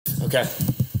Okay.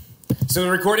 So the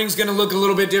recording's going to look a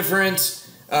little bit different,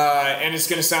 and it's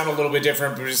going to sound a little bit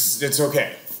different, but it's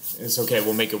okay. It's okay.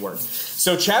 We'll make it work.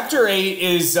 So Chapter 8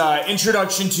 is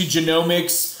Introduction to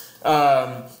Genomics.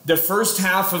 The first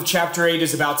half of Chapter 8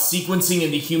 is about sequencing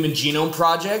in the Human Genome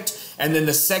Project, and then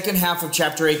the second half of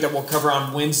Chapter 8 that we'll cover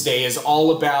on Wednesday is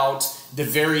all about the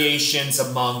variations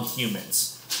among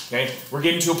humans. Okay? We're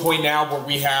getting to a point now where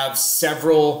we have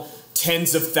several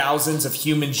tens of thousands of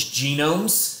human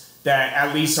genomes that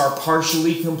at least are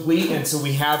partially complete, and so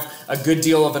we have a good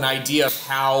deal of an idea of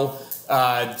how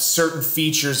certain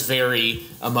features vary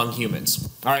among humans.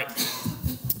 All right,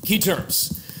 key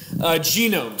terms.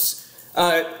 Genomes.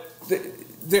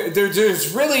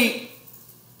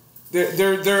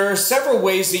 There are several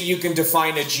ways that you can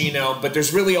define a genome, but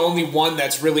there's really only one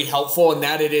that's really helpful, and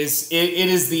that it is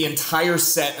the entire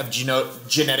set of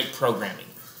genetic programming.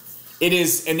 It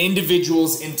is an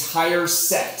individual's entire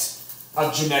set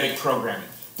of genetic programming.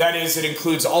 That is, it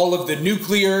includes all of the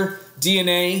nuclear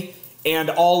DNA and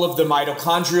all of the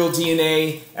mitochondrial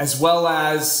DNA, as well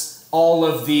as all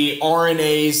of the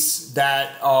RNAs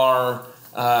that are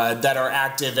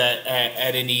active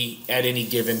at any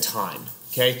given time.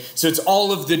 Okay, so it's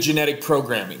all of the genetic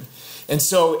programming, and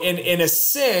so in a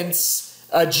sense,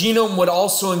 a genome would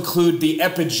also include the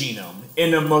epigenome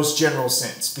in a most general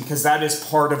sense, because that is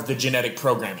part of the genetic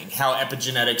programming, how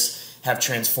epigenetics have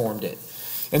transformed it.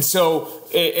 And so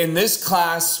in this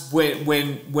class,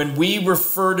 when we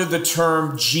refer to the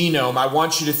term genome, I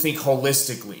want you to think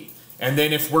holistically. And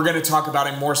then if we're going to talk about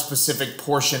a more specific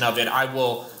portion of it, I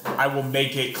will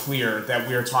make it clear that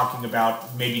we are talking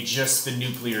about maybe just the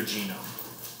nuclear genome,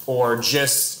 or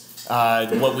just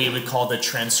what we would call the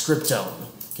transcriptome,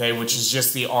 okay, which is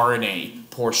just the RNA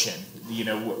portion. You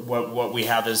know, what we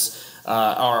have as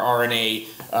our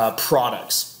RNA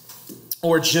products,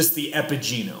 or just the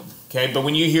epigenome. Okay, but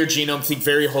when you hear genome, think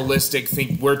very holistic.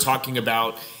 Think we're talking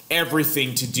about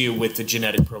everything to do with the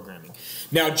genetic programming.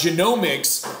 Now,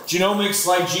 genomics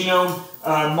like genome,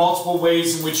 multiple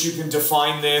ways in which you can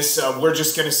define this. We're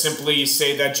just going to simply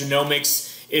say that genomics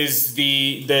is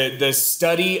the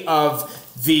study of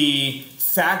the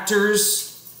factors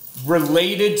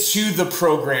related to the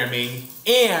programming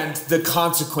and the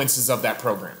consequences of that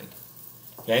programming.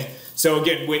 Okay? So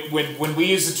again, when we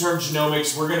use the term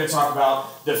genomics, we're going to talk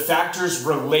about the factors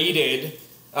related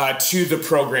to the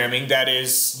programming. That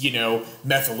is, you know,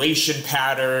 methylation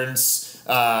patterns,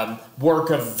 work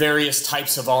of various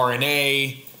types of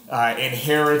RNA,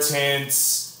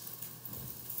 inheritance,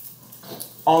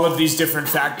 all of these different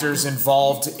factors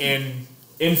involved in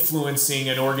influencing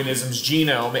an organism's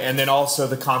genome, and then also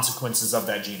the consequences of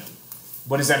that genome.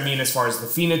 What does that mean as far as the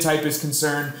phenotype is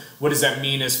concerned? What does that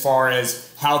mean as far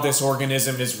as how this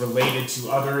organism is related to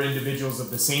other individuals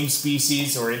of the same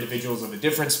species or individuals of a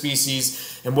different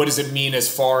species? And what does it mean as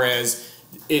far as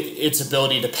its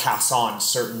ability to pass on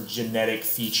certain genetic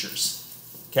features?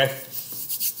 Okay?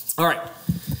 All right.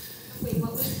 Wait,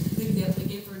 what was the example you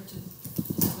gave for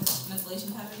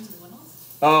methylation patterns and what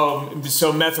else?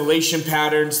 So methylation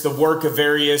patterns, the work of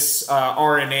various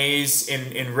RNAs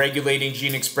in regulating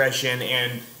gene expression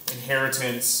and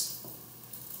inheritance.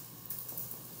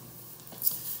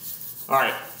 All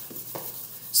right.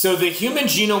 So the Human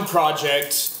Genome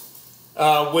Project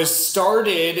was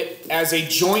started as a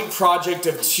joint project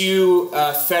of two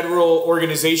federal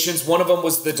organizations. One of them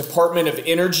was the Department of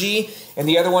Energy, and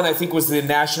the other one I think was the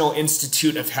National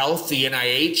Institute of Health, the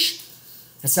NIH.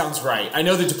 That sounds right. I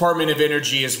know the Department of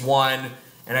Energy is one,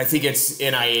 and I think it's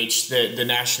NIH, the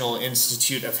National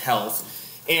Institute of Health.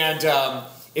 And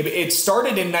it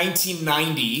started in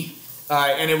 1990,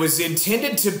 and it was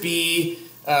intended to be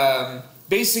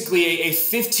basically a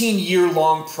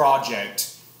 15-year-long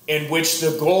project in which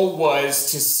the goal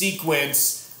was to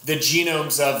sequence the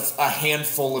genomes of a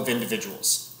handful of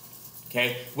individuals,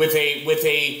 okay, with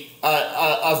a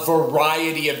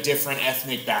variety of different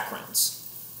ethnic backgrounds.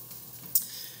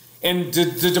 And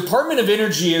the Department of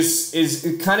Energy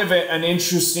is kind of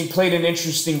played an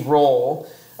interesting role.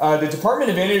 The Department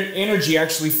of Energy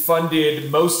actually funded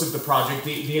most of the project.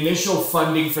 The initial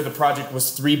funding for the project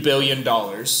was $3 billion.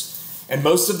 And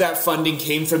most of that funding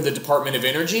came from the Department of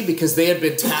Energy because they had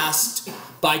been tasked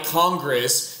by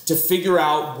Congress to figure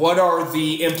out what are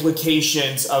the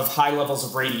implications of high levels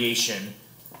of radiation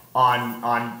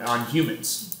on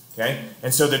humans. Okay?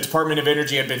 And so the Department of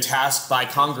Energy had been tasked by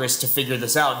Congress to figure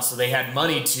this out, and so they had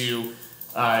money to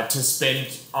spend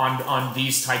on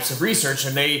these types of research,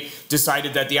 and they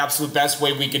decided that the absolute best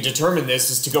way we could determine this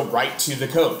is to go right to the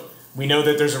code. We know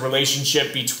that there's a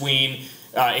relationship between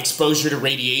exposure to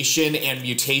radiation and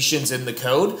mutations in the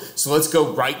code. So let's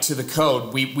go right to the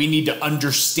code. We need to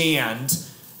understand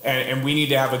and we need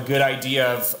to have a good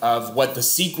idea of what the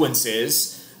sequence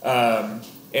is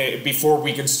before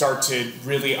we can start to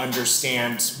really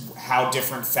understand how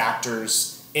different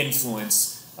factors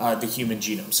influence the human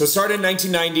genome. So it started in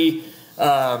 1990.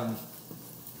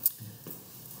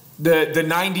 The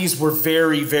 90s were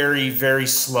very, very, very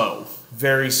slow,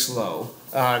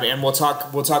 and we'll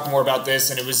talk more about this.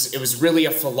 And it was really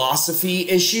a philosophy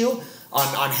issue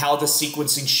on how the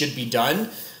sequencing should be done.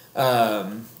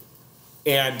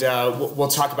 We'll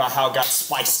talk about how it got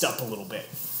spiced up a little bit.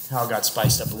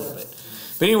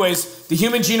 But anyways, the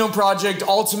Human Genome Project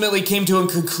ultimately came to a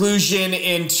conclusion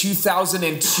in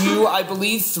 2002, I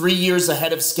believe, 3 years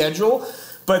ahead of schedule.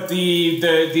 But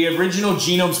the original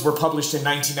genomes were published in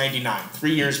 1999,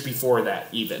 3 years before that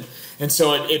even. And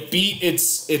so it beat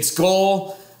its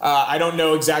goal. I don't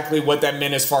know exactly what that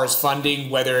meant as far as funding,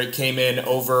 whether it came in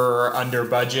over or under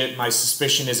budget. My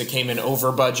suspicion is it came in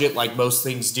over budget, like most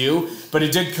things do. But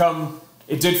it did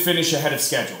finish ahead of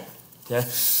schedule. Okay.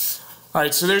 All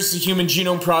right, so there's the Human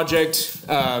Genome Project.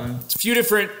 A few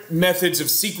different methods of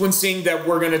sequencing that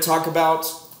we're going to talk about.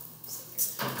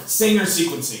 Sanger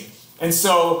sequencing. And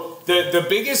so the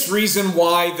biggest reason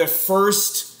why the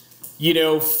first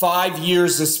 5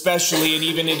 years especially, and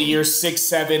even into years 6,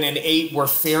 7, and 8 were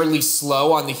fairly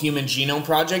slow on the Human Genome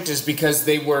Project is because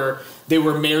they were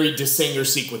married to Sanger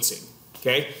sequencing.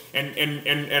 Okay?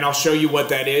 And I'll show you what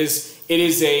that is. It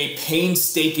is a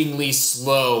painstakingly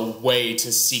slow way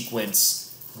to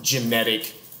sequence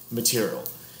genetic material.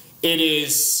 It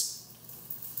is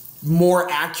more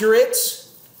accurate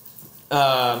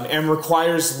and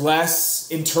requires less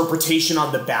interpretation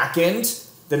on the back end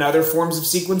than other forms of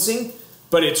sequencing,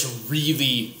 but it's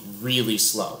really, really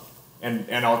slow.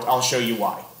 And I'll show you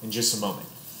why in just a moment.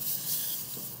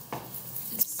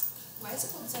 Why is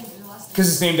it called Sanger? Your last name?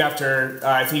 Because it's named after,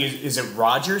 I think, is it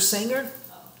Roger Sanger?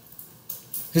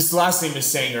 His last name is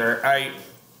Sanger.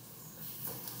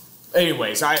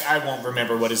 Anyways, I won't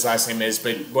remember what his last name is,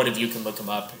 but one of you can look him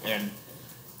up, and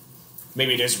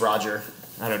maybe it is Roger.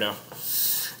 I don't know.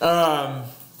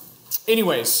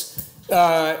 Anyways,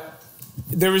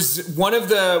 there was one of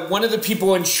the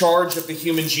people in charge of the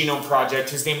Human Genome Project.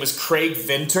 His name was Craig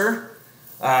Venter.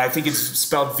 I think it's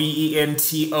spelled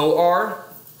Ventor.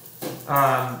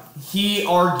 He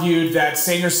argued that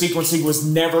Sanger sequencing was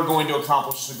never going to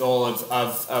accomplish the goal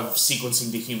of sequencing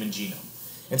the human genome.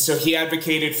 And so he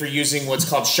advocated for using what's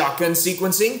called shotgun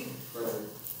sequencing.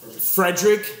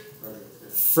 Frederick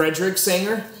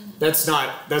Sanger? That's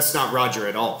not Roger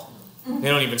at all. They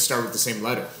don't even start with the same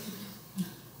letter.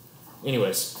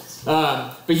 Anyways,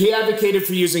 but he advocated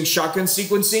for using shotgun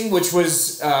sequencing, which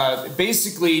was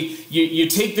basically you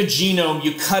take the genome,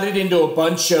 you cut it into a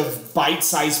bunch of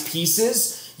bite-sized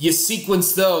pieces, you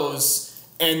sequence those,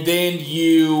 and then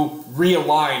you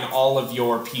realign all of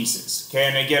your pieces. Okay,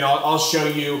 and again, I'll show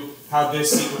you how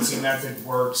this sequencing method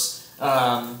works.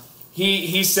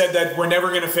 He said that we're never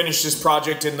going to finish this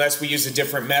project unless we use a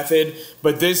different method,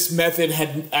 but this method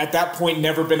had at that point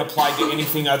never been applied to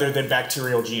anything other than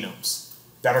bacterial genomes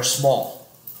that are small,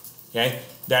 okay,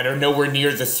 that are nowhere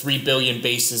near the 3 billion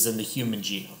bases in the human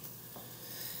genome.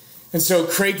 And so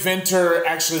Craig Venter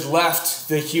actually left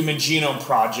the Human Genome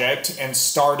Project and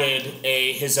started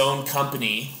his own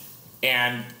company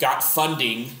and got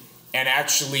funding and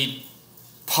actually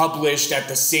published at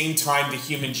the same time the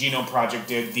Human Genome Project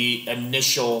did the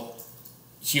initial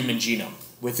human genome.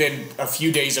 Within a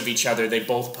few days of each other, they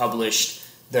both published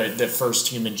the first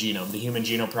human genome, the Human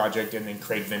Genome Project and then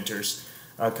Craig Venter's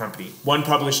company. One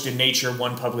published in Nature,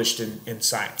 one published in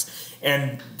Science.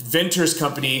 And Venter's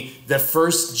company, the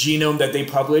first genome that they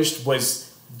published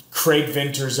was Craig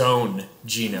Venter's own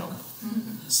genome.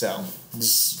 So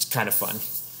this is kind of fun.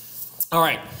 All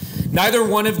right, neither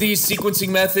one of these sequencing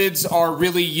methods are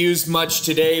really used much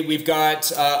today. We've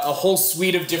got a whole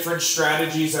suite of different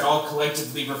strategies that all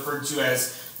collectively referred to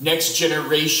as next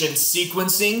generation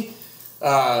sequencing.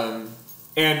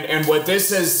 And what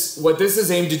this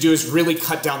is aimed to do is really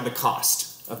cut down the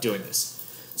cost of doing this.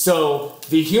 So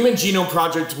the Human Genome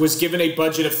Project was given a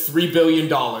budget of $3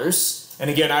 billion. And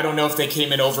again, I don't know if they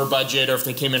came in over budget or if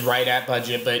they came in right at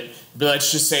budget, but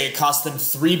let's just say it cost them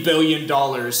 $3 billion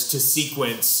to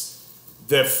sequence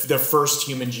the first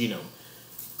human genome.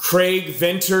 Craig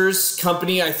Venter's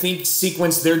company, I think,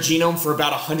 sequenced their genome for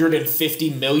about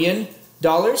 $150 million.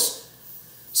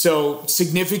 So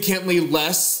significantly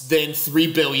less than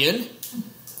 $3 billion.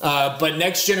 But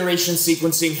next generation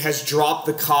sequencing has dropped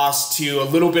the cost to a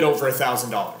little bit over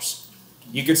 $1,000.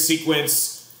 You can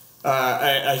sequence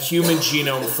a human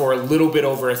genome for a little bit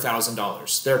over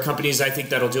 $1,000. There are companies I think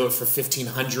that'll do it for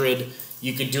 $1,500.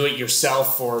 You could do it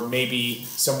yourself for maybe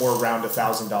somewhere around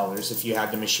 $1,000 if you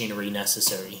had the machinery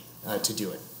necessary to do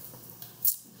it.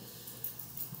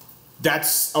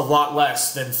 That's a lot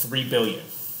less than $3 billion.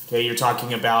 Okay, you're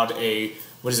talking about a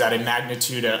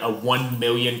magnitude, a 1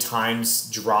 million times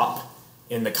drop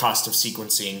in the cost of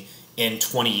sequencing in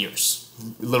 20 years,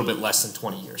 a little bit less than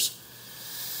 20 years.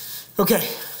 Okay,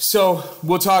 so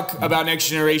we'll talk about next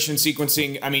generation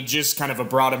sequencing. I mean, just kind of a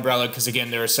broad umbrella, because again,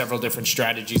 there are several different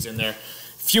strategies in there.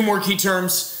 A few more key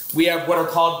terms. We have what are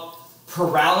called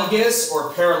paralogous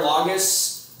or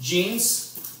paralogous genes.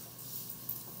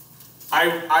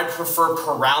 I prefer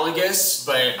paralogous,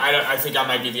 but I think I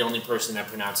might be the only person that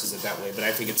pronounces it that way, but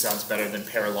I think it sounds better than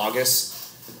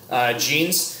paralogous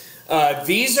genes.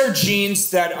 These are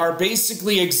genes that are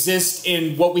basically exist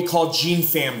in what we call gene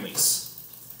families.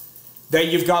 That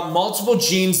you've got multiple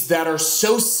genes that are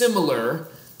so similar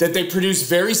that they produce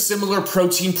very similar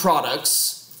protein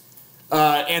products.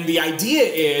 And the idea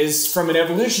is, from an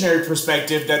evolutionary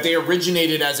perspective, that they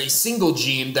originated as a single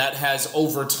gene that has,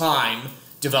 over time,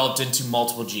 developed into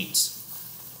multiple genes.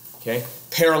 Okay?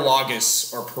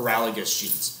 Paralogous or paralogous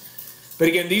genes. But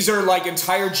again, these are like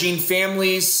entire gene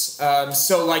families.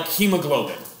 So like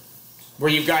hemoglobin, where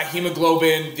you've got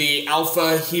hemoglobin, the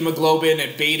alpha hemoglobin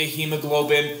and beta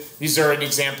hemoglobin. These are an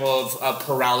example of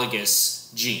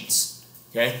paralogous genes,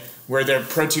 okay? Where their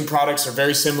protein products are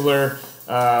very similar,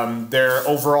 their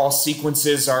overall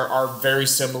sequences are very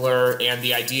similar, and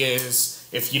the idea is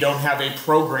if you don't have a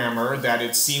programmer, that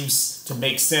it seems to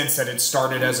make sense that it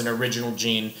started as an original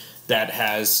gene that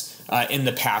has in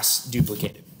the past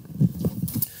duplicated.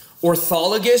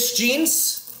 Orthologous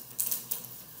genes.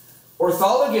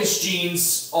 Orthologous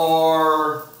genes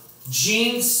are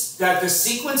genes that the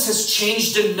sequence has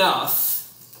changed enough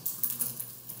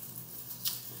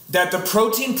that the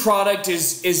protein product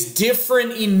is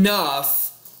different enough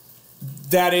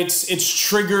that it's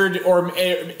triggered, or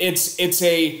it's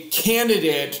a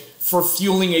candidate for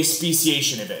fueling a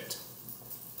speciation event.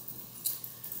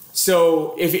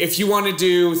 So if you want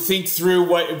to think through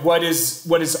what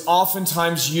is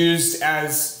oftentimes used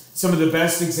as some of the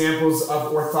best examples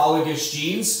of orthologous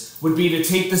genes would be to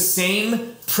take the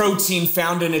same protein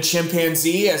found in a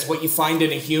chimpanzee as what you find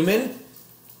in a human,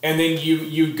 and then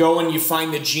you go and you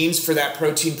find the genes for that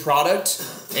protein product,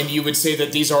 and you would say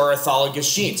that these are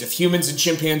orthologous genes. If humans and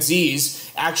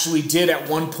chimpanzees actually did at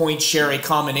one point share a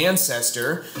common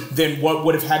ancestor, then what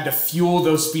would have had to fuel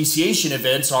those speciation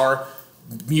events are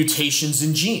mutations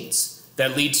in genes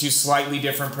that lead to slightly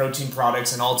different protein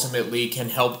products and ultimately can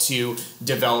help to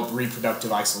develop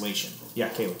reproductive isolation. Yeah,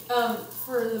 Kaylee.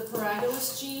 For the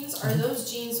paragolous genes, are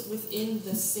those genes within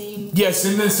the same... Yes,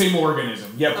 in the same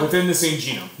organism. Yep, okay. Within the same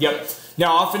genome. Yep.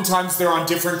 Now, oftentimes they're on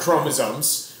different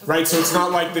chromosomes, okay, right? So it's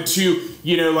not like the two,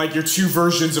 like your two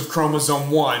versions of chromosome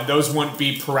 1. Those wouldn't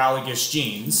be paralogous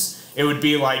genes. It would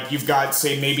be like you've got,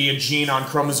 say, maybe a gene on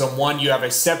chromosome 1, you have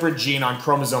a separate gene on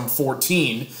chromosome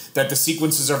 14, that the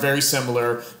sequences are very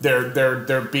similar,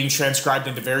 they're being transcribed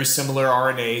into very similar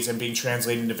RNAs and being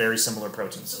translated into very similar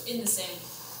proteins. So in the same?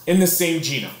 In the same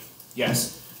genome,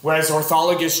 yes. Whereas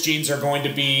orthologous genes are going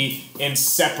to be in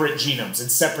separate genomes, in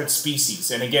separate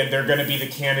species. And again, they're going to be the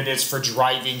candidates for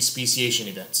driving speciation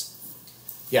events.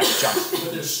 Yeah, John.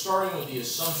 But they're starting with the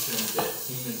assumption that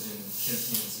humans and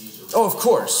chimpanzees are... Oh, of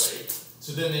course. Right?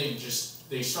 So then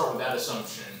they start with that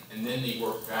assumption, and then they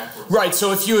work backwards. Right,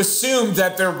 so if you assume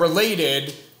that they're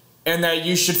related and that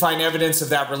you should find evidence of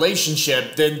that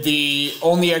relationship, then the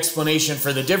only explanation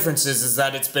for the differences is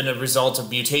that it's been a result of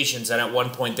mutations, and at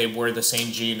one point they were the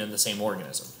same gene in the same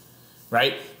organism,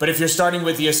 right? But if you're starting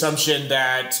with the assumption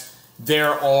that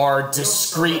there are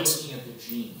discrete... Looking at the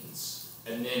genes,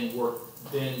 and then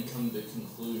come to the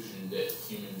conclusion that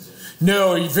humans...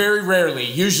 No, very rarely.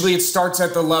 Usually it starts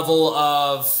at the level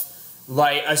of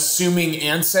like assuming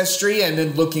ancestry and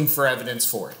then looking for evidence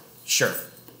for it. Sure.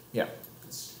 Yeah.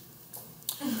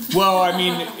 Well, I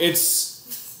mean, it's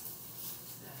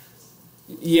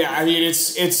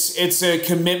a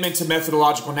commitment to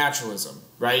methodological naturalism,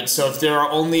 right? So if there are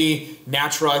only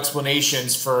natural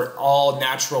explanations for all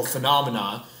natural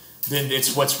phenomena, then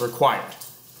it's what's required,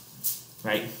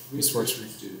 right? This works for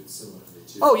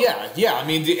Oh yeah. I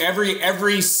mean,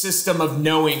 every system of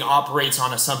knowing operates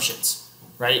on assumptions,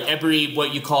 right? Every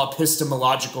what you call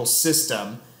epistemological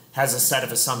system has a set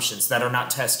of assumptions that are not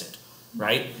tested,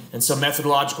 right? And so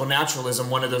methodological naturalism,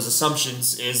 one of those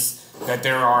assumptions is that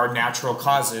there are natural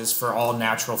causes for all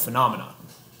natural phenomena,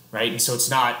 right? And so it's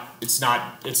not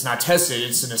tested.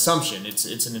 It's an assumption.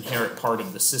 It's an inherent part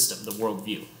of the system, the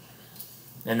worldview.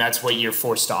 And that's what you're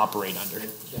forced to operate under.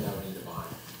 You can't have any divine.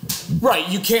 Right,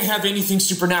 you can't have anything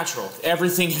supernatural.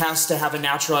 Everything has to have a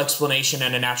natural explanation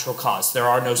and a natural cause. There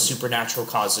are no supernatural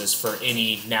causes for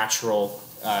any natural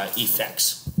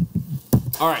effects.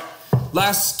 All right,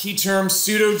 last key term,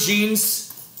 pseudogenes.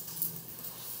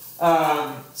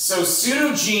 So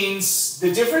pseudogenes,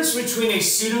 the difference between a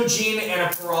pseudogene and a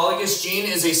paralogous gene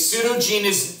is a pseudogene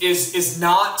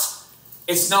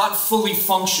is not fully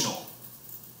functional.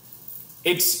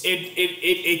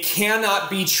 It cannot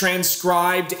be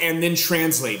transcribed and then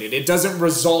translated. It doesn't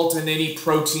result in any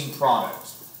protein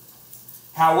product.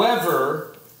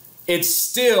 However, it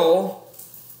still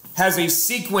has a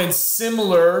sequence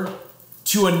similar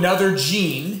to another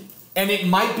gene, and it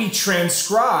might be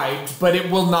transcribed, but it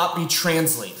will not be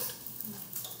translated.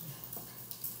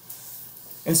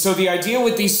 And so the idea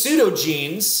with these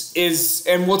pseudogenes is,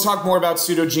 and we'll talk more about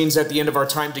pseudogenes at the end of our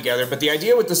time together, but the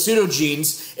idea with the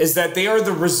pseudogenes is that they are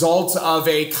the result of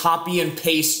a copy and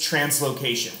paste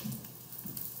translocation.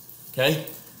 Okay?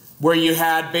 Where you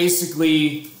had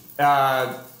basically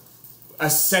a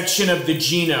section of the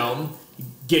genome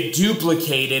get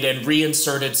duplicated and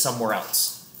reinserted somewhere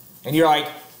else. And you're like,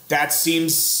 that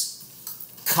seems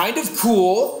kind of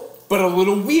cool, but a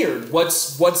little weird.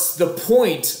 What's the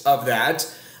point of that?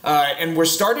 And we're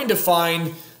starting to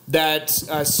find that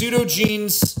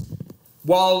pseudogenes,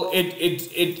 while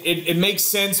it makes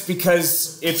sense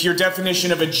because if your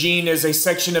definition of a gene is a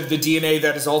section of the DNA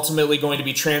that is ultimately going to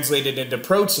be translated into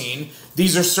protein,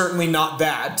 these are certainly not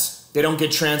that. They don't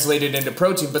get translated into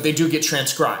protein, but they do get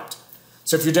transcribed.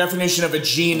 So if your definition of a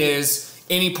gene is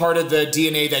any part of the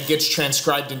DNA that gets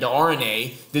transcribed into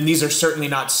RNA, then these are certainly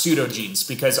not pseudogenes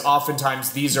because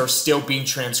oftentimes these are still being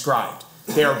transcribed.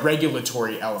 They are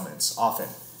regulatory elements often.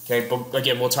 Okay, but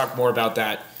again, we'll talk more about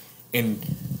that in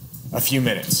a few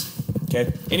minutes.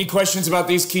 Okay, any questions about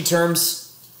these key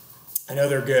terms? I know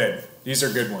they're good. These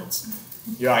are good ones.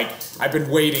 You're like, I've been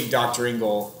waiting, Dr.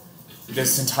 Engel,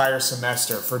 this entire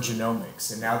semester for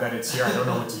genomics, and now that it's here, I don't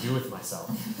know what to do with myself.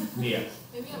 Mia.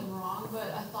 Maybe I'm wrong,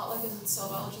 but I thought like in cell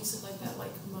biology you said like that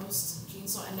like most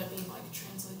genes don't end up being like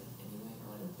translated anyway,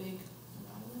 or like a big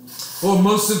amount of them. Well,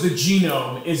 most of the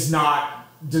genome does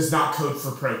not code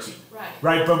for protein. Right.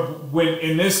 Right, but when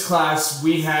in this class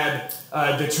we had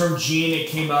the term gene, it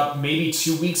came up maybe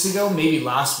 2 weeks ago, maybe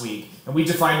last week, and we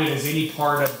defined it as any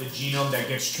part of the genome that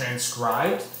gets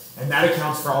transcribed, and that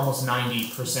accounts for almost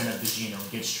 90% of the genome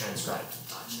gets transcribed.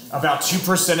 About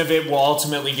 2% of it will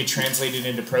ultimately get translated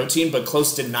into protein, but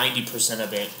close to 90%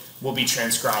 of it will be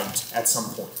transcribed at some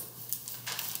point.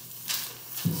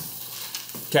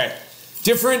 Okay,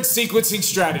 different sequencing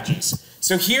strategies.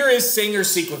 So here is Sanger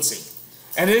sequencing.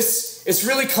 And this is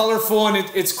really colorful and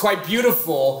it's quite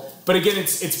beautiful, but again,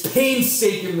 it's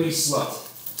painstakingly slow.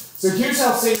 So here's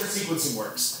how Sanger sequencing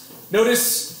works.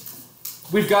 Notice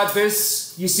we've got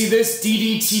this, you see this,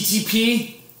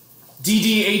 DDTTP,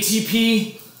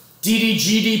 DDATP,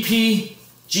 DDGDP,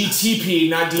 GTP,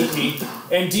 not DP,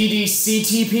 and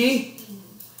DDCTP.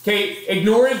 Okay,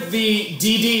 ignore the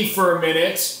DD for a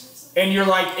minute, and you're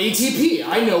like, ATP,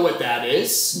 I know what that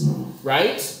is,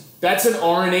 right? That's an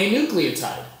RNA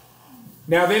nucleotide.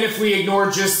 Now then if we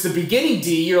ignore just the beginning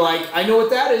D, you're like, I know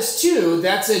what that is too.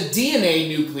 That's a DNA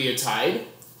nucleotide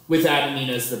with adenine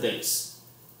as the base.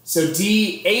 So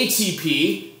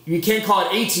DATP, you can't call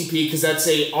it ATP because that's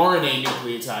a RNA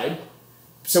nucleotide.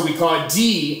 So we call it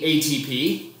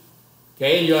DATP.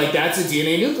 Okay, and you're like, that's a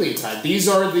DNA nucleotide. These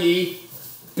are the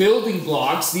building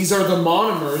blocks. These are the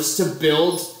monomers to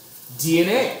build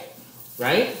DNA,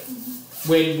 right?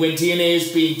 When DNA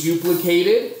is being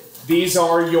duplicated, these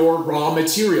are your raw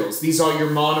materials. These are your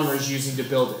monomers using to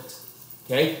build it.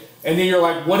 Okay? And then you're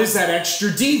like, what is that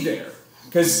extra D there?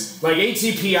 Because like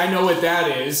ATP, I know what that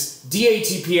is.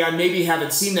 DATP, I maybe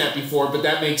haven't seen that before, but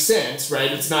that makes sense,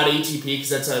 right? It's not ATP because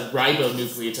that's a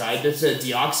ribonucleotide. It's a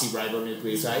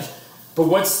deoxyribonucleotide. But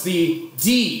what's the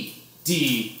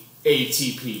DATP?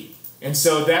 And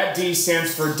so that D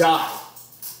stands for di.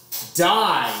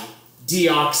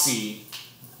 Di-deoxy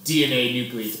DNA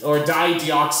nucleotide, or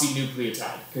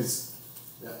di-deoxynucleotide, because,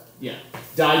 yeah,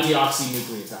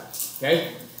 di-deoxynucleotide,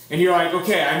 okay? And you're like,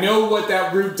 okay, I know what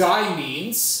that root di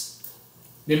means.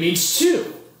 It means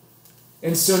 2.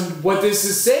 And so what this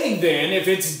is saying then, if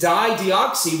it's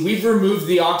di-deoxy, we've removed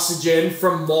the oxygen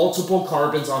from multiple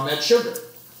carbons on that sugar.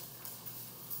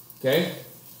 Okay?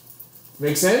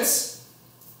 Make sense?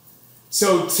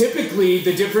 So typically,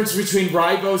 the difference between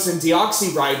ribose and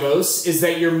deoxyribose is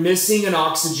that you're missing an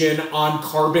oxygen on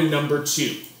carbon number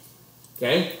 2.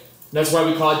 Okay? And that's why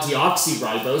we call it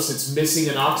deoxyribose. It's missing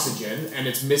an oxygen, and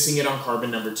it's missing it on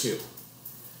carbon number 2.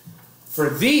 For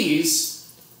these,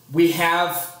 we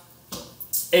have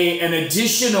an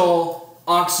additional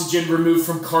oxygen removed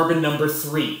from carbon number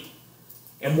 3.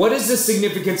 And what is the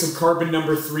significance of carbon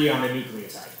number 3 on a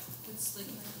nucleotide? It's like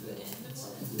the end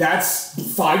of it.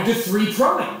 That's 5 to 3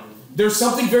 prime. There's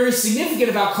something very significant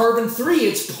about carbon 3.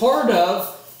 It's part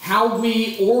of how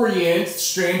we orient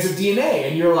strands of DNA.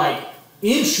 And you're like,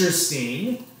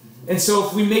 interesting. And so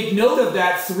if we make note of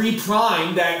that 3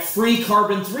 prime, that free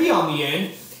carbon 3 on the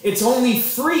end, it's only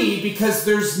free because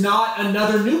there's not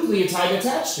another nucleotide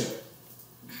attached to it.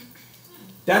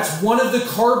 That's one of the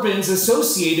carbons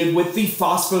associated with the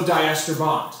phosphodiester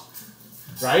bond,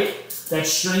 right? That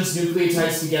strings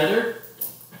nucleotides together.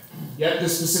 Yep, the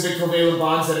specific covalent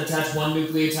bonds that attach one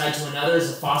nucleotide to another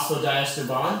is a phosphodiester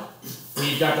bond. Where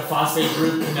you've got the phosphate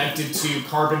group connected to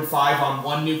carbon 5 on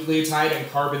one nucleotide and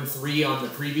carbon 3 on the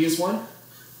previous one.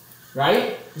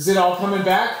 Right? Is it all coming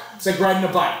back? It's like riding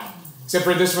a bike. Except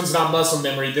for this one's not muscle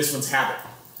memory, this one's habit.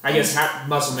 I guess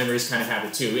muscle memory is kind of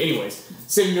habit too. Anyways,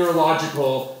 same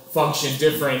neurological function,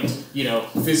 different,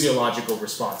 physiological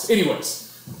response. Anyways,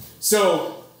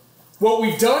 so what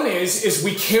we've done is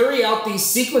we carry out these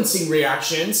sequencing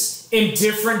reactions in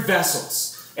different vessels.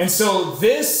 And so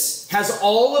this has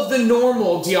all of the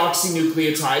normal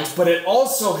deoxynucleotides, but it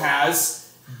also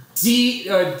has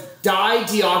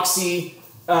di-deoxy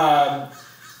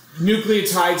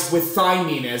nucleotides with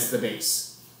thymine as the base.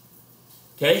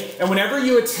 Okay? And whenever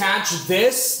you attach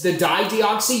this, the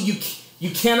di-deoxy,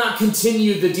 you cannot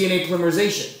continue the DNA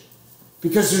polymerization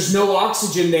because there's no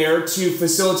oxygen there to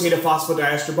facilitate a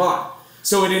phosphodiester bond.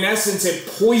 So in essence, it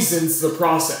poisons the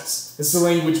process. That's the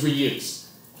language we use.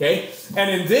 Okay?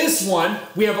 And in this one,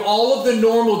 we have all of the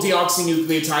normal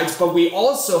deoxynucleotides, but we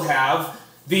also have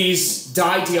these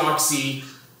di-deoxy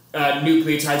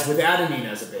nucleotides with adenine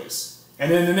as a base.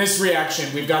 And then in this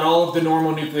reaction, we've got all of the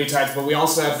normal nucleotides, but we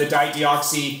also have the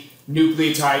di-deoxy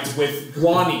nucleotides with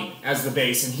guanine as the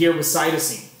base, and here with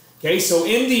cytosine. Okay, so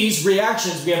in these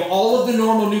reactions, we have all of the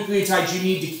normal nucleotides you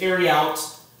need to carry out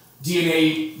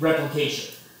DNA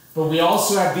replication. But we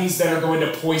also have these that are going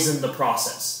to poison the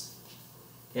process.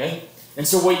 Okay? And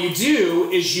so what you do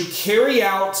is you carry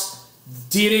out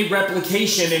DNA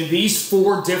replication in these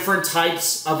 4 different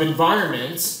types of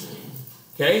environments.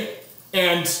 Okay?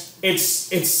 And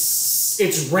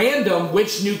it's random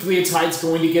which nucleotide's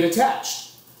going to get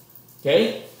attached.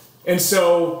 Okay? And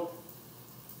so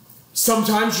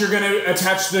sometimes you're going to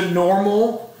attach the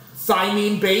normal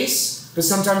thymine base, but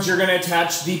sometimes you're going to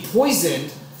attach the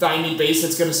poisoned thymine base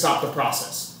that's going to stop the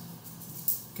process.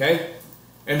 Okay?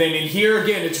 And then in here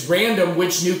again, it's random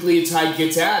which nucleotide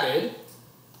gets added.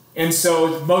 And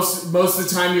so most of the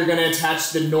time you're going to attach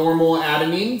the normal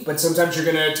adenine, but sometimes you're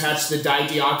going to attach the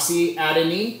di-deoxy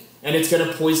adenine, and it's going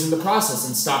to poison the process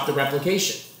and stop the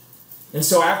replication. And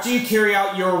so after you carry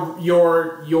out your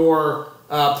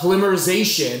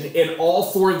polymerization in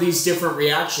all 4 of these different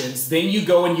reactions, then you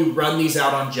go and you run these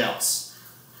out on gels.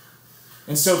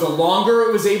 And so the longer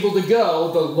it was able to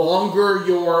go, the longer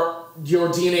your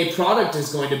DNA product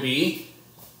is going to be,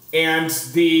 and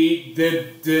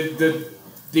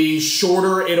the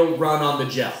shorter it'll run on the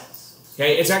gel.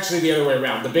 Okay, it's actually the other way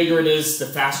around. The bigger it is, the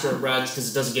faster it runs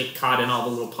because it doesn't get caught in all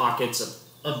the little pockets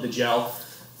of the gel.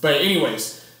 But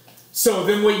anyways, so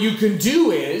then what you can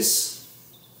do is,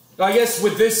 I guess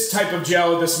with this type of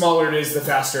gel, the smaller it is, the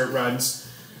faster it runs.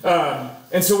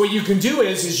 And so what you can do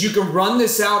is you can run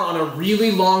this out on a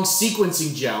really long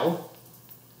sequencing gel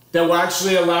that will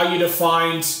actually allow you to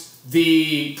find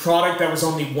the product that was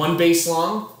only 1 base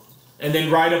long. And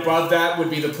then right above that would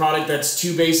be the product that's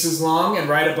 2 bases long, and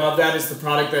right above that is the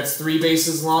product that's 3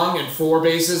 bases long and 4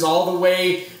 bases, all the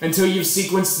way until you've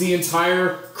sequenced the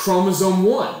entire chromosome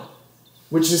 1,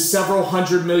 which is several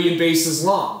hundred million bases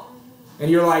long.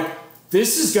 And you're like,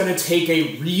 this is going to take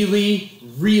a really,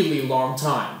 really long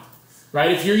time. Right?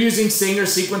 If you're using Sanger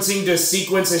sequencing to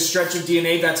sequence a stretch of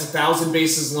DNA that's 1,000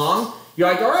 bases long, you're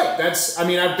like, all right,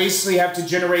 I basically have to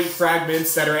generate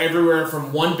fragments that are everywhere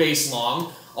from 1 base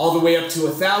long all the way up to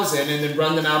 1,000, and then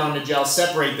run them out on a gel,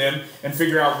 separate them, and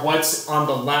figure out what's on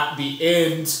the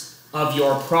end of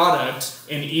your product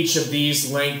in each of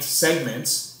these length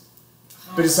segments.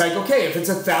 But it's like, okay, if it's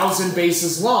 1,000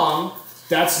 bases long,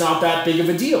 that's not that big of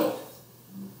a deal.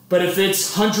 But if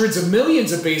it's hundreds of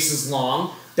millions of bases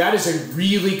long, that is a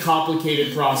really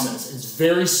complicated process. It's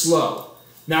very slow.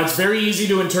 Now, it's very easy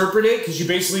to interpret it because you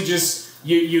basically just,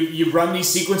 you run these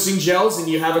sequencing gels and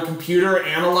you have a computer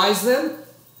analyze them.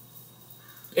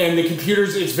 And the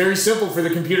computers, it's very simple for the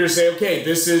computer to say, okay,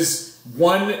 this is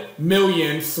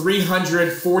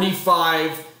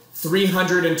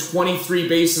 1,345,323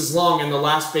 bases long, and the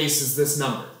last base is this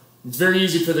number. It's very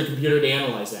easy for the computer to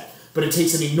analyze that. but it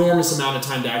takes an enormous amount of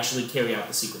time to actually carry out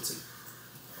the sequencing.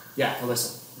 Yeah,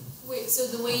 Alyssa. Wait, so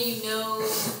the way you know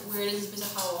where it is based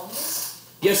on how long it is?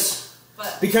 Yes.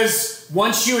 But Because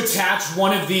once you attach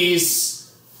one of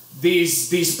these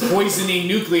poisoning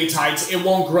nucleotides, it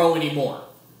won't grow anymore.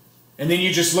 And then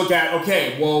you just look at,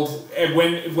 okay, well,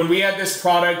 when we had this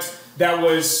product that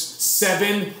was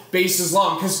 7 bases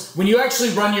long, because when you actually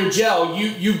run your gel,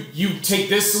 you take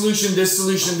this solution, this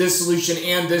solution, this solution,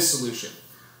 and this solution.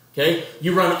 Okay?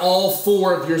 You run all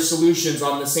 4 of your solutions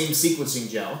on the same sequencing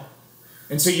gel.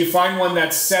 And so you find one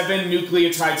that's 7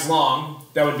 nucleotides long,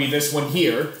 that would be this one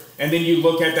here, and then you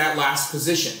look at that last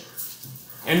position.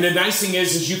 And the nice thing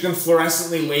is you can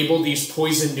fluorescently label these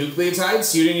poison nucleotides,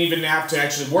 so you didn't even have to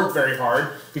actually work very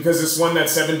hard, because this one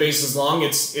that's 7 bases long,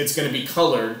 it's going to be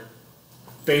colored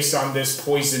based on this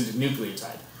poisoned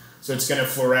nucleotide. So it's going to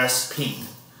fluoresce pink,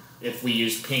 if we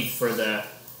use pink for the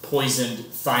poisoned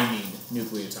thymine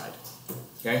nucleotide.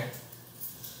 Okay?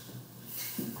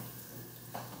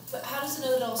 But how does it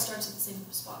know that it all starts at the same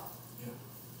spot?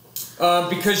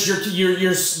 Because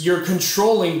you're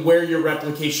controlling where your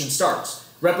replication starts.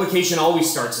 Replication always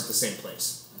starts at the same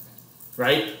place,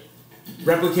 right?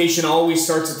 Replication always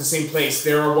starts at the same place.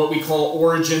 There are what we call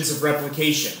origins of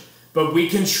replication, but we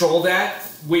control that.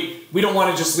 We don't want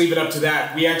to just leave it up to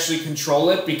that. We actually control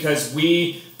it because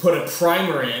we put a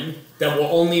primer in that will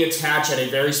only attach at a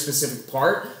very specific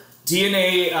part.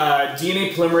 DNA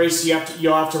polymerase,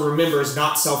 you'll have to remember, is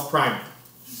not self-priming.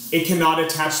 It cannot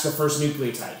attach the first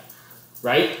nucleotide,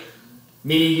 right?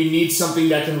 Meaning you need something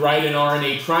that can write an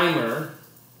RNA primer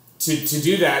to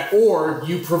do that, or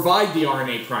you provide the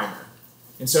RNA primer.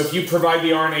 And so if you provide the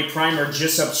RNA primer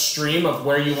just upstream of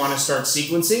where you want to start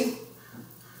sequencing,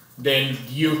 then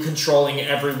you're controlling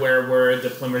everywhere where the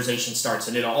polymerization starts,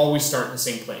 and it'll always start in the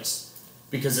same place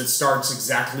because it starts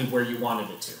exactly where you wanted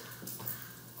it to.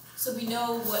 So we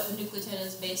know what the nucleotide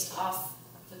is based off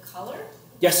the color?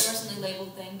 Yes. The fluorescently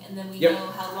labeled thing, and then we Yep.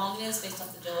 know how long it is based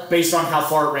off the gel. Based on how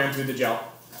far it ran through the gel.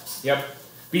 Yep.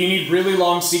 But you need really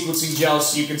long sequencing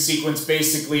gels so you can sequence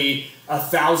basically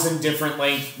 1,000 different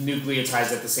length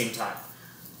nucleotides at the same time.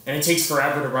 And it takes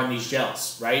forever to run these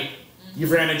gels, right?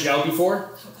 You've ran a gel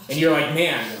before? And you're like,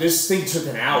 man, this thing took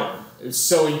an hour. It was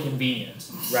so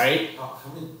inconvenient, right? How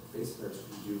many base pairs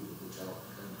could you do with the gel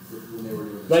when they were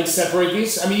doing this? Like separate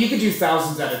these? I mean, you could do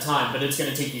thousands at a time, but it's going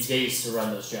to take you days to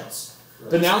run those gels.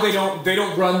 Right. But now they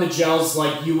don't run the gels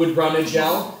like you would run a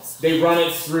gel. They run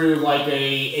it through like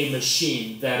a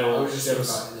machine I that'll. was just thinking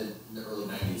about in the early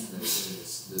 90s when they were doing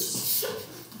this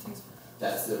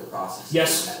that's the process.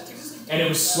 Yes. And it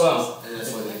was slow. And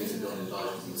that's why they needed $1 billion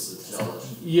because the gel.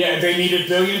 Yeah, they needed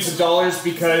billions of dollars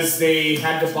because they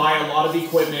had to buy a lot of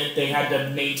equipment, they had to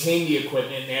maintain the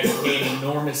equipment, and they had to pay an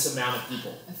enormous amount of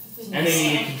people. And they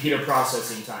needed computer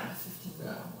processing time.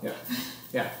 Yeah. Yeah.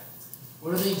 Yeah.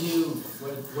 What do they do?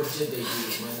 What did they do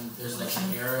when there's like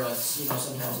an error? Like,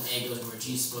 sometimes an A goes where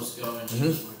G is supposed to go and G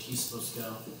goes where T is supposed to go.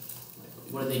 Like,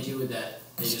 what do they do with that?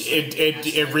 They just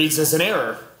It reads as an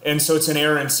error, and so it's an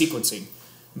error in sequencing.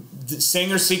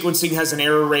 Sanger sequencing has an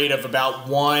error rate of about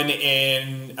 1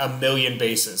 in a million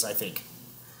bases, I think.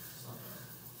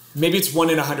 Maybe it's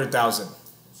 1 in 100,000.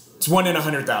 It's 1 in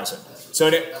 100,000. So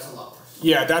that's a lot worse.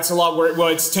 yeah, that's a lot worse. Well,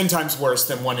 it's 10 times worse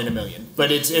than 1 in a million,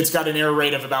 but it's got an error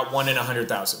rate of about 1 in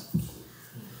 100,000.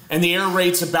 And the error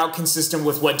rate's about consistent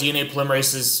with what DNA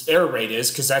polymerase's error rate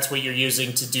is, because that's what you're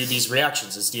using to do these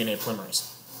reactions, is DNA polymerase.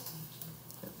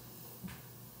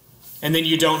 And then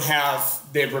you don't have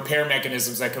the repair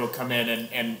mechanisms that can come in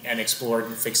and explore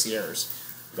and fix the errors.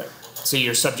 But, so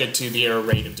you're subject to the error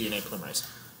rate of DNA polymerase.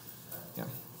 Yeah.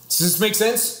 Does this make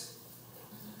sense?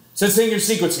 So it's saying you're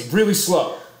sequencing really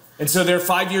slow. And so they're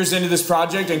 5 years into this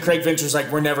project, and Craig Venture's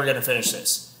like, we're never going to finish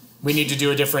this. We need to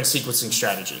do a different sequencing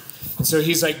strategy. And so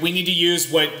he's like, we need to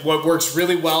use what works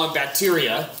really well in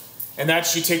bacteria, and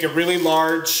that's you take a really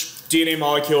large DNA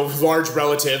molecule, large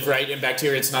relative, right? In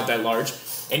bacteria, it's not that large.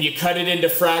 And you cut it into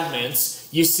fragments,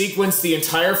 you sequence the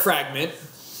entire fragment,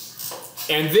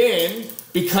 and then,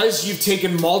 because you've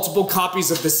taken multiple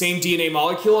copies of the same DNA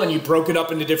molecule and you broke it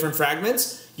up into different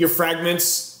fragments, your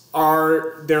fragments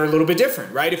they're a little bit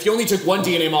different, right? If you only took one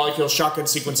DNA molecule, shotgun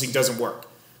sequencing doesn't work.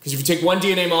 Because if you take one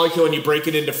DNA molecule and you break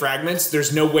it into fragments,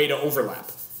 there's no way to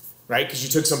overlap, right? Because you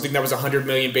took something that was 100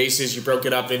 million bases, you broke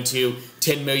it up into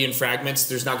 10 million fragments,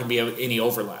 there's not going to be any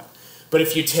overlap. But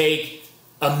if you take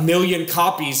 1 million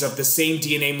copies of the same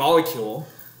DNA molecule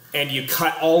and you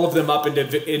cut all of them up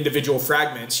into individual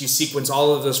fragments, you sequence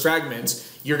all of those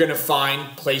fragments, you're going to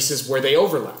find places where they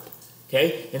overlap.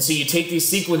 Okay? And so you take these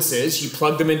sequences, you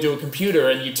plug them into a computer,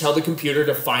 and you tell the computer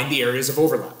to find the areas of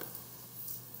overlap.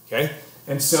 Okay?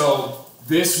 And so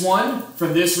this one,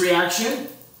 from this reaction,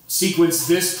 sequenced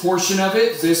this portion of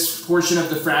it, this portion of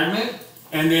the fragment,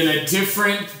 and then a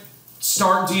different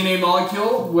start DNA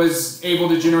molecule was able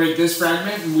to generate this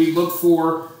fragment, and we look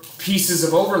for pieces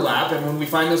of overlap, and when we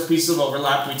find those pieces of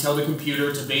overlap, we tell the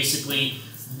computer to basically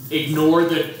ignore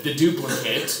the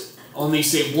duplicate, only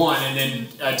say one, and then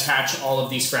attach all of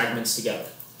these fragments together.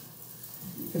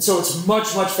 And so it's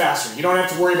much, much faster. You don't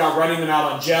have to worry about running them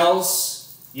out on gels.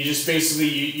 You just basically,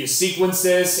 you sequence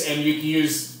this, and you can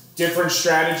use different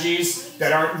strategies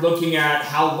that aren't looking at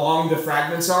how long the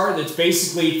fragments are. That's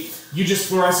basically, you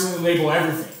just fluorescently label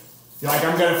everything. You're like,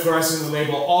 I'm going to fluorescently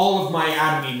label all of my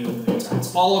adenine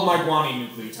nucleotides, all of my guanine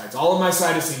nucleotides, all of my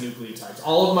cytosine nucleotides,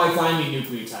 all of my thymine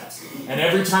nucleotides. And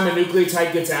every time a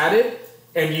nucleotide gets added,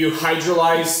 and you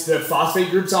hydrolyze the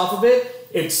phosphate groups off of it,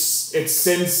 it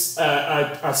sends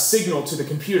a signal to the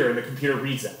computer, and the computer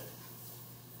reads that.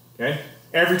 Okay?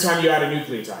 Every time you add a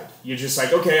nucleotide, you're just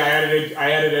like, okay,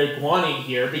 I added a guanine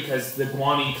here because the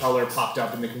guanine color popped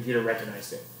up and the computer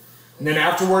recognized it. And then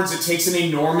afterwards, it takes an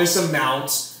enormous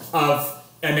amount of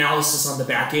analysis on the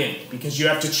back end because you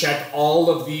have to check all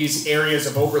of these areas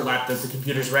of overlap that the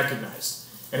computer's recognized.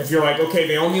 And if you're like, okay,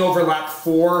 they only overlap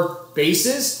 4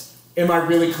 bases, am I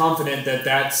really confident that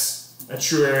that's a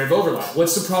true area of overlap?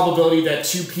 What's the probability that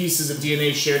 2 pieces of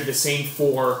DNA shared the same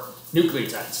 4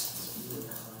 nucleotides?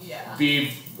 Yeah.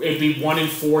 It'd be 1 in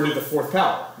 4 to the 4th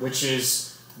power, which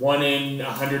is 1 in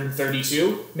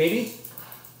 132, maybe?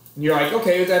 And you're like,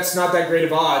 okay, that's not that great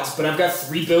of odds, but I've got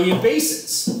 3 billion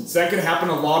bases. So that could happen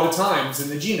a lot of times in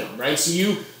the genome, right? So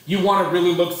you want to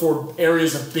really look for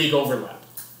areas of big overlap,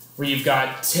 where you've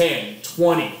got 10,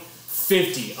 20,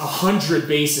 50, 100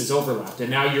 bases overlapped. And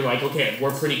now you're like, okay,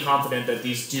 we're pretty confident that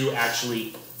these do actually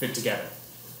fit together.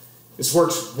 This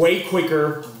works way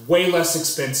quicker, way less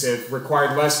expensive,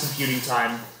 required less computing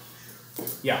time.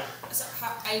 Yeah? So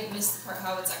I missed the part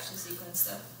how it's actually sequenced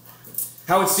though.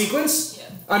 How it's sequenced? Yeah.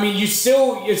 I mean, you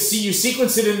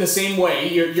sequence it in the same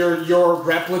way. You're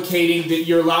replicating,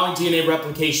 you're allowing DNA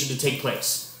replication to take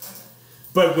place. Okay.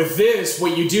 But with this,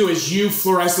 what you do is you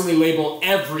fluorescently label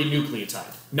every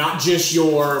nucleotide, not just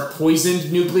your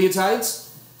poisoned nucleotides.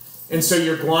 And so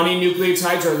your guanine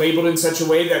nucleotides are labeled in such a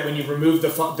way that when you remove the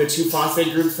 2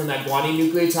 phosphate groups from that guanine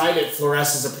nucleotide, it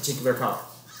fluoresces a particular color.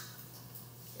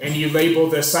 And you label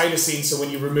the cytosine, so when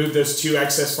you remove those 2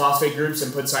 excess phosphate groups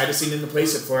and put cytosine in the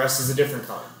place, it fluoresces a different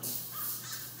color.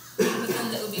 But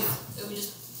then it would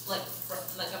just like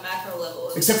a macro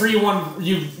level. Except for you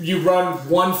run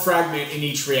 1 fragment in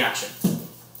each reaction.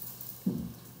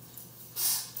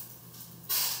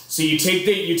 So you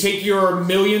take your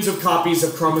millions of copies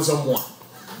of chromosome 1,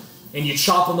 and you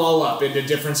chop them all up into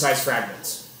different size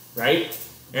fragments, right?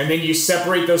 And then you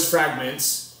separate those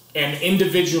fragments and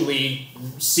individually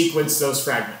sequence those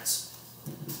fragments.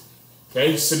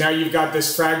 Okay, so now you've got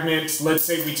this fragment. Let's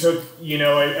say we took,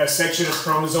 a section of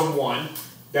chromosome 1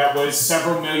 that was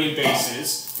several million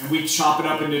bases, and we chop it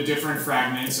up into different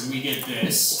fragments, and we get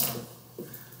this.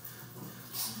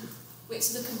 Wait,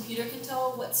 so the computer can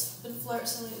tell what's been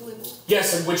fluorescently labeled?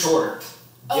 Yes, in which order.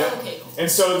 Oh, Yep. okay, cool.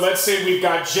 And so let's say we've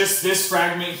got just this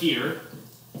fragment here.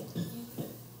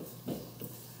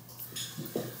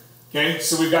 Okay,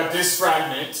 so we've got this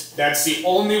fragment. That's the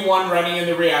only one running in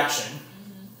the reaction.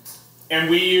 And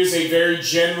we use a very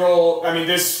general,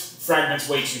 this fragment's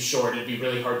way too short. It'd be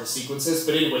really hard to sequence this.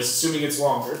 But anyways, assuming it's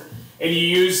longer. And you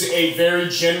use a very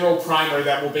general primer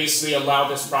that will basically allow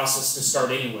this process to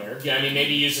start anywhere. Yeah,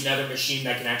 maybe use another machine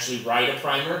that can actually write a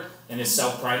primer and is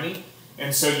self-priming.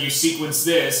 And so you sequence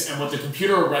this, and what the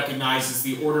computer will recognize is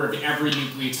the order of every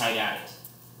nucleotide added.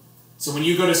 So when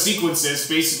you go to sequence this,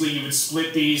 basically you would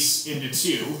split these into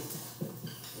 2.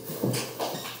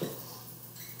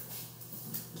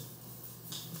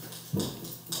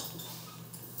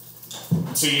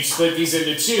 So you split these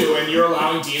into 2, and you're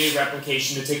allowing DNA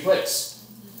replication to take place.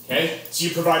 Okay? So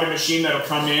you provide a machine that'll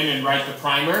come in and write the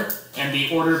primer, and the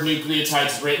order of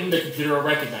nucleotides written, the computer will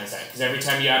recognize that. Because every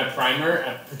time you add a primer,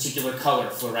 a particular color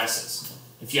fluoresces.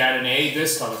 If you add an A,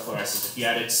 this color fluoresces. If you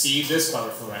added C, this color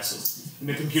fluoresces. And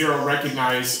the computer will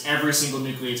recognize every single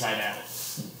nucleotide added.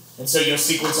 And so you'll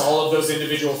sequence all of those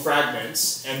individual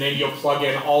fragments, and then you'll plug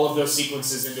in all of those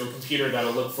sequences into a computer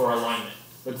that'll look for alignment,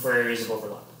 look for areas of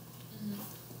overlap.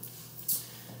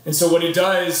 And so what it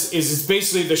does is it's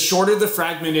basically the shorter the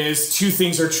fragment is, 2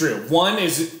 things are true. One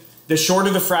is the shorter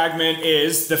the fragment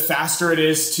is, the faster it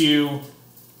is to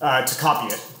copy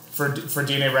it for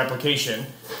DNA replication,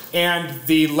 and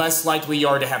the less likely you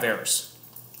are to have errors.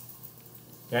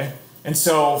 Okay? And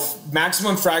so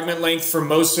maximum fragment length for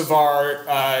most of our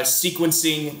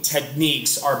sequencing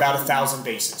techniques are about 1,000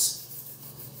 bases.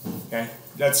 Okay,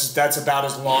 that's about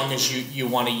as long as you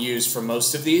want to use for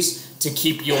most of these to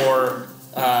keep your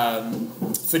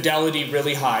fidelity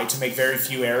really high, to make very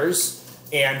few errors,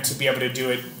 and to be able to do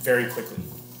it very quickly.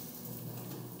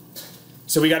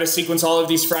 So we got to sequence all of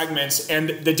these fragments, and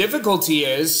the difficulty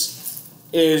is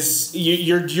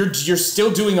you're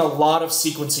still doing a lot of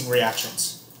sequencing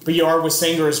reactions, but you are with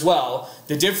Sanger as well.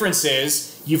 The difference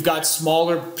is you've got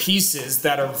smaller pieces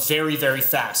that are very, very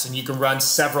fast, and you can run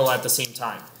several at the same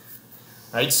time.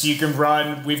 Right? So you can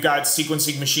run, we've got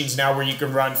sequencing machines now where you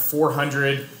can run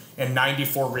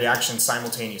 494 reactions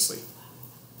simultaneously.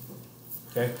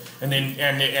 Okay? And then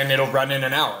and it'll run in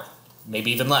an hour,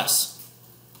 maybe even less.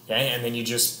 Okay? And then you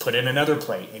just put in another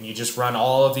plate and you just run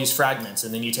all of these fragments,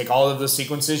 and then you take all of those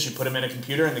sequences, you put them in a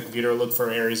computer, and the computer will look for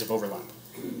areas of overlap.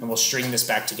 And we'll string this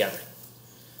back together.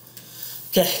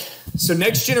 Okay, so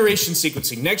next generation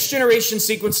sequencing. Next generation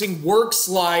sequencing works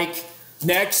like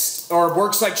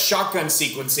shotgun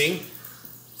sequencing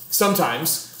sometimes.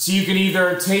 So you can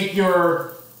either take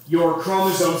your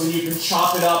chromosomes and you can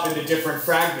chop it up into different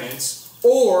fragments,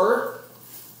 or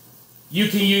you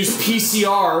can use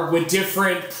PCR with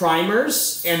different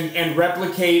primers and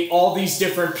replicate all these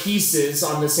different pieces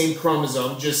on the same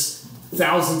chromosome, just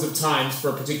thousands of times for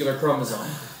a particular chromosome.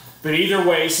 But either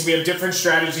way, so we have different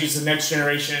strategies of next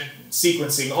generation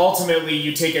sequencing. Ultimately,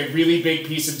 you take a really big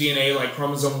piece of DNA like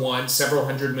chromosome 1, several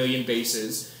hundred million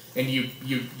bases, and you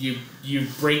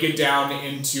break it down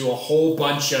into a whole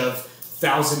bunch of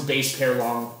 1,000 base pair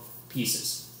long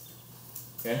pieces.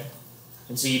 Okay?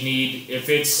 And so you need, if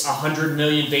it's 100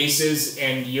 million bases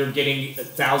and you're getting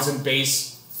 1,000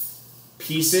 base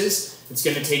pieces, it's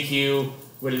going to take you,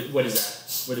 what is that?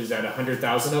 What is that,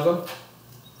 100,000 of them?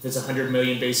 If it's 100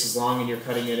 million bases long and you're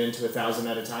cutting it into 1,000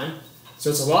 at a time. So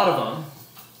it's a lot of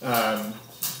them.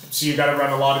 So you've got to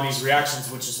run a lot of these reactions,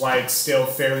 which is why it's still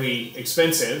fairly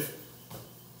expensive.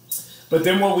 But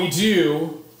then what we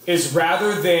do is,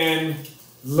 rather than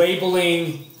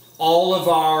labeling all of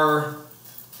our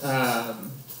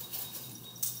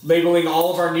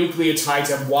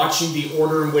nucleotides and watching the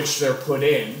order in which they're put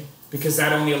in, because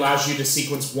that only allows you to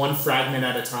sequence one fragment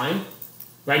at a time,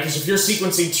 right? Because if you're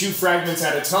sequencing 2 fragments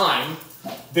at a time,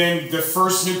 then the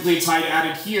first nucleotide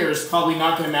added here is probably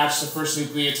not going to match the first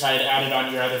nucleotide added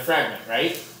on your other fragment,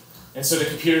 right? And so the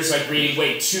computer's like reading,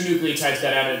 wait, 2 nucleotides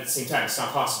got added at the same time. It's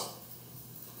not possible,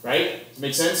 right?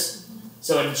 Make sense?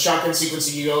 So in shotgun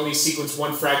sequencing, you only sequence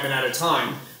 1 fragment at a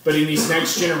time. But in these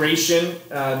next generation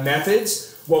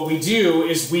methods, what we do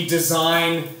is we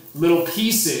design little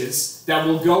pieces that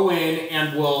will go in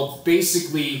and will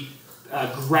basically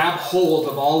grab hold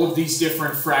of all of these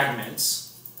different fragments.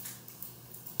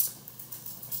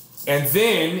 And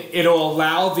then it'll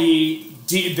allow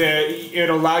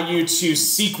it'll allow you to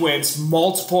sequence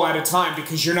multiple at a time,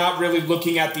 because you're not really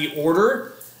looking at the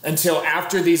order until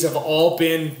after these have all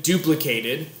been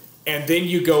duplicated, and then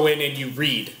you go in and you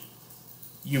read.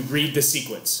 You read the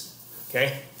sequence,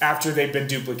 okay? After they've been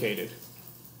duplicated.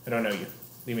 I don't know you.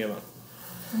 Leave me alone.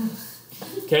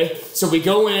 Okay, so we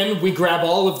go in, we grab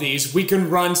all of these. We can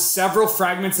run several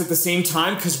fragments at the same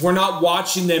time because we're not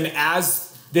watching them as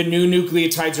the new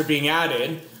nucleotides are being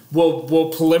added. We'll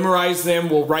polymerize them,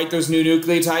 we'll write those new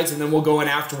nucleotides, and then we'll go in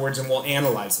afterwards and we'll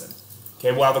analyze them.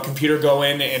 Okay, we'll have the computer go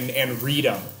in and read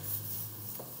them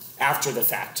after the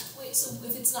fact. Wait, so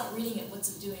if it's not reading it,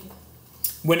 what's it doing?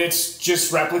 When it's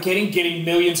just replicating, getting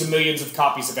millions and millions of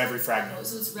copies of every fragment. Oh,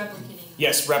 so it's replicating them.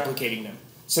 Yes, replicating them.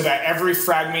 So that every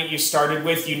fragment you started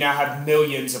with, you now have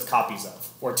millions of copies of,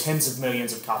 or tens of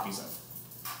millions of copies of.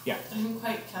 Yeah? I didn't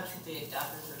quite catch what the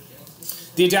adapters are doing.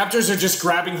 The adapters are just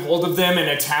grabbing hold of them and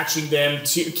attaching them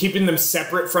to, keeping them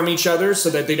separate from each other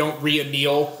so that they don't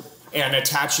re-anneal, and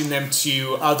attaching them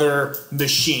to other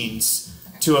machines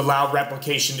to allow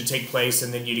replication to take place,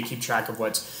 and then you to keep track of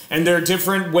what's. And there are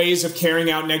different ways of carrying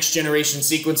out next generation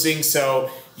sequencing, so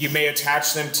you may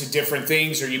attach them to different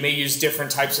things, or you may use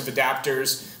different types of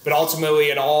adapters, but ultimately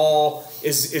it all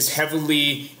is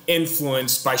heavily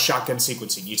influenced by shotgun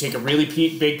sequencing. You take a really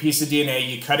big piece of DNA,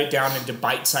 you cut it down into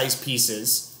bite-sized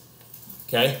pieces,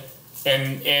 okay?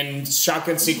 And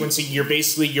shotgun sequencing,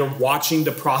 you're watching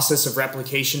the process of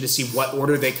replication to see what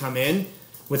order they come in.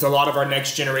 With a lot of our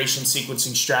next generation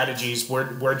sequencing strategies,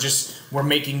 we're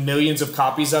making millions of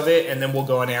copies of it, and then we'll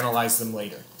go and analyze them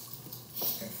later.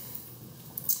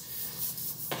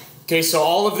 Okay, so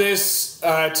all of this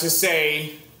to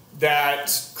say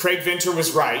that Craig Venter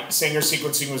was right. Sanger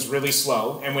sequencing was really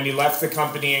slow, and when he left the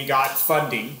company and got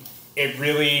funding, it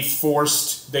really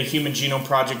forced the Human Genome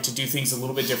Project to do things a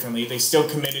little bit differently. They still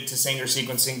committed to Sanger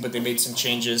sequencing, but they made some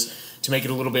changes to make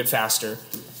it a little bit faster.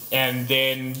 And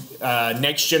then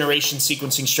next generation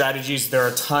sequencing strategies, there are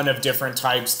a ton of different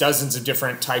types, dozens of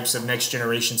different types of next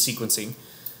generation sequencing.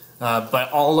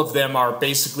 But all of them are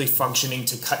basically functioning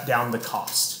to cut down the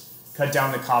cost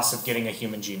of getting a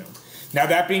human genome. Now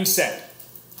that being said,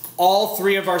 all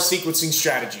three of our sequencing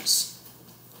strategies,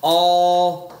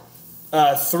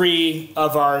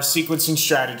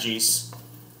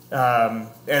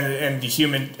 and the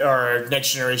human or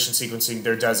next generation sequencing,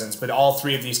 there are dozens, but all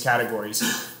three of these categories,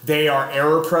 they are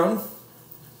error prone,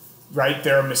 right?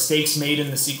 There are mistakes made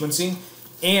in the sequencing,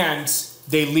 and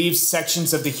they leave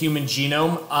sections of the human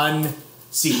genome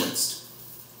unsequenced.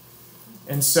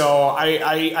 And so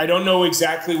I don't know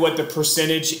exactly what the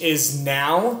percentage is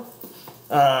now,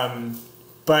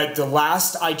 but the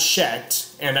last I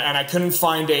checked, and I couldn't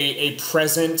find a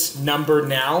present number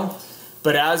now,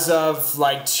 but as of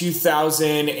like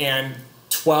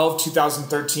 2012,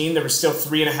 2013, there was still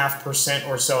 3.5%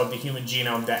 or so of the human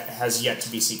genome that has yet to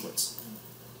be sequenced.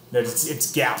 That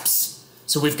it's gaps.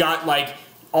 So we've got like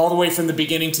all the way from the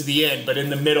beginning to the end, but in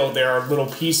the middle there are little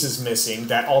pieces missing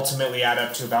that ultimately add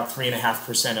up to about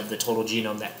 3.5% of the total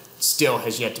genome that still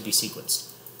has yet to be sequenced.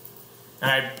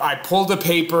 And I pulled a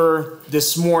paper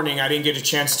this morning, I didn't get a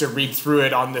chance to read through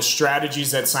it, on the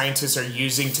strategies that scientists are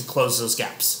using to close those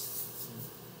gaps.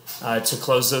 But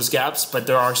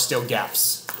there are still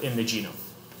gaps in the genome.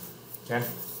 Okay?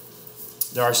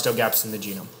 There are still gaps in the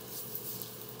genome.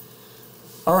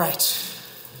 All right.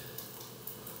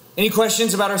 Any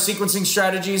questions about our sequencing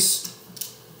strategies?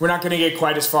 We're not going to get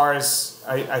quite as far as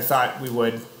I thought we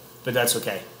would, but that's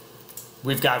okay.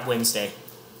 We've got Wednesday.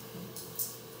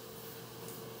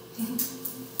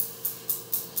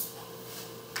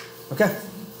 Okay.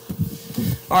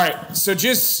 All right, so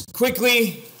just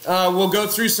quickly, we'll go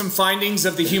through some findings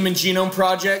of the Human Genome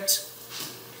Project.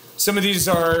 Some of these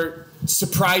are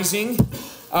surprising.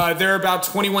 There are about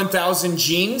 21,000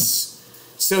 genes.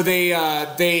 So they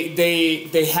had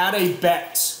a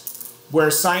bet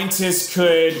where scientists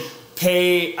could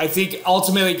pay, I think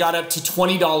ultimately got up to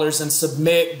 $20 and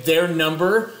submit their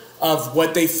number of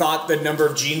what they thought the number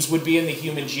of genes would be in the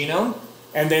human genome.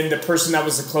 And then the person that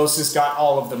was the closest got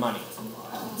all of the money.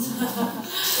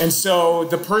 And so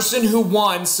the person who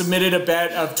won submitted a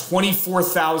bet of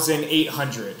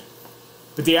 24,800.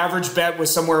 But the average bet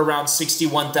was somewhere around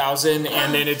 61,000,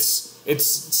 and then it's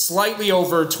slightly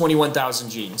over 21,000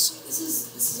 genes. This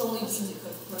is only genes that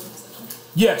code for proteins, though.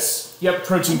 Yes. Yep,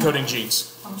 protein coding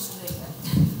genes. How much do they get?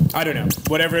 I don't know.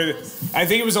 Whatever. I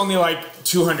think it was only like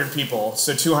 200 people.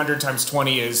 So 200 times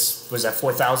 20 was that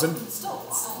 4,000? Still a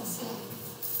lot.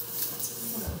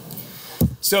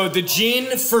 So the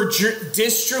gene for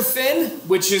dystrophin,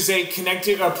 which is a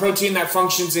protein that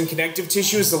functions in connective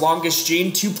tissue, is the longest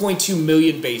gene, 2.2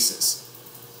 million bases.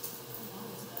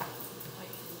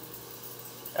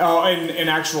 Oh, in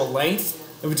actual length?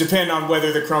 It would depend on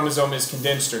whether the chromosome is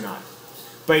condensed or not.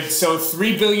 But so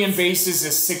 3 billion bases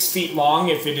is 6 feet long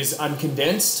if it is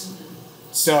uncondensed.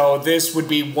 So this would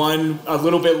be a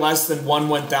little bit less than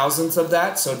 1/1000th of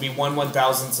that. So it'd be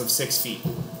 1/1000th of 6 feet.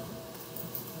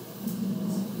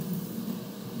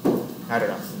 I don't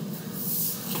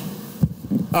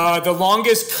know. The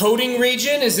longest coding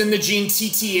region is in the gene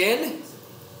TTN.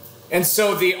 And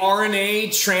so the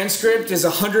RNA transcript is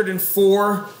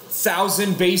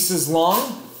 104,000 bases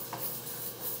long.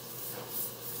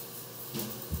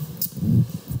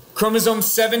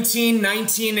 Chromosomes 17,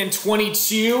 19, and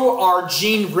 22 are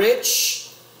gene rich.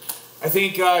 I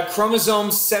think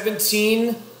chromosome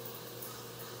 17,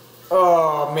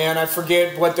 oh man, I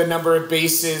forget what the number of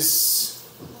bases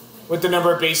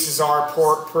are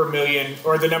per million,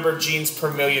 or the number of genes per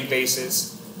million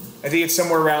bases. I think it's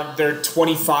somewhere around, there are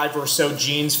 25 or so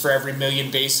genes for every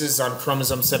million bases on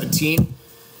chromosome 17.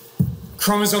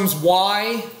 Chromosomes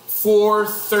Y, 4,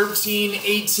 13,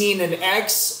 18, and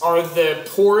X are the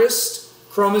poorest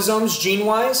chromosomes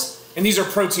gene-wise, and these are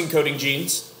protein-coding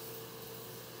genes.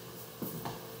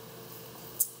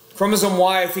 Chromosome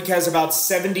Y, I think, has about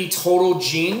 70 total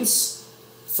genes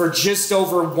for just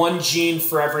over 1 gene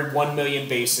for every 1 million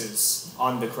bases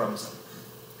on the chromosome.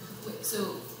 Wait,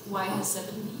 so Y has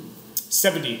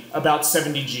 70? About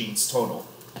 70 genes total.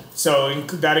 So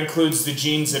that includes the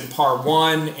genes in PAR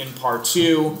 1 and PAR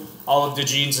 2, all of the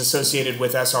genes associated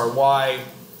with SRY,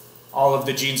 all of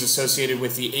the genes associated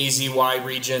with the AZY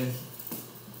region.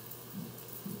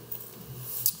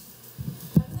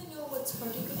 How do they know what's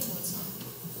protein coding and what's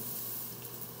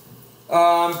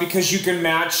not? Because you can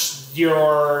match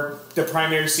the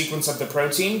primary sequence of the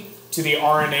protein to the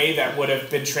RNA that would have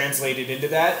been translated into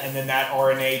that, and then that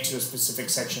RNA to a specific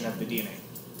section of the DNA.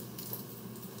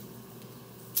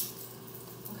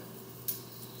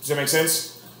 Does that make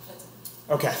sense?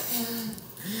 Okay.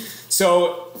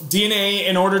 So DNA,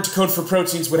 in order to code for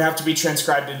proteins, would have to be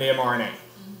transcribed into mRNA,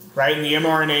 right? And the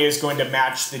mRNA is going to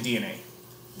match the DNA,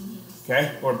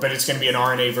 okay? But it's going to be an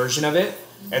RNA version of it,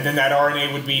 and then that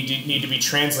RNA would need to be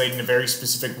translated in a very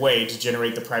specific way to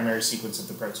generate the primary sequence of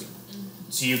the protein.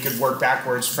 So you could work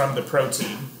backwards from the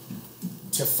protein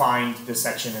to find the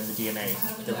section in the DNA.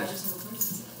 How do we know every single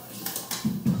protein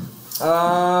in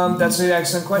our body? That's an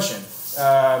excellent question.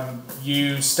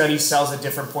 You study cells at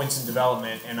different points in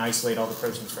development and isolate all the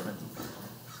proteins from it.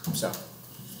 So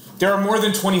there are more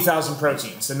than 20,000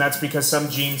 proteins, and that's because some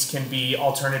genes can be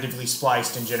alternatively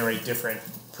spliced and generate different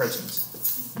proteins.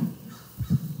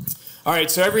 All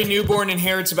right, so every newborn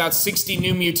inherits about 60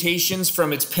 new mutations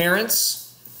from its parents.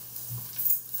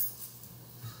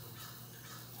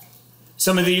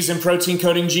 Some of these in protein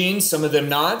coding genes, some of them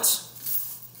not.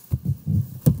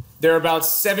 There are about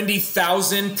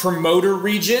 70,000 promoter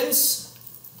regions,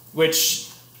 which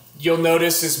you'll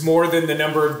notice is more than the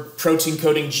number of protein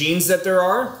coding genes that there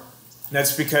are. And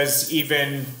that's because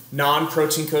even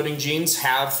non-protein coding genes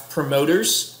have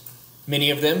promoters, many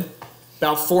of them.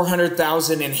 About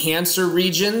 400,000 enhancer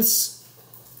regions.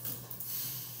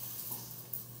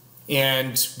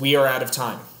 And we are out of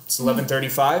time. It's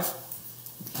 11:35.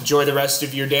 Enjoy the rest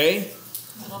of your day.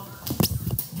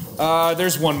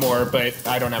 There's one more, but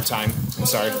I don't have time. I'm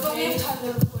sorry. But we have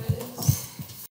time to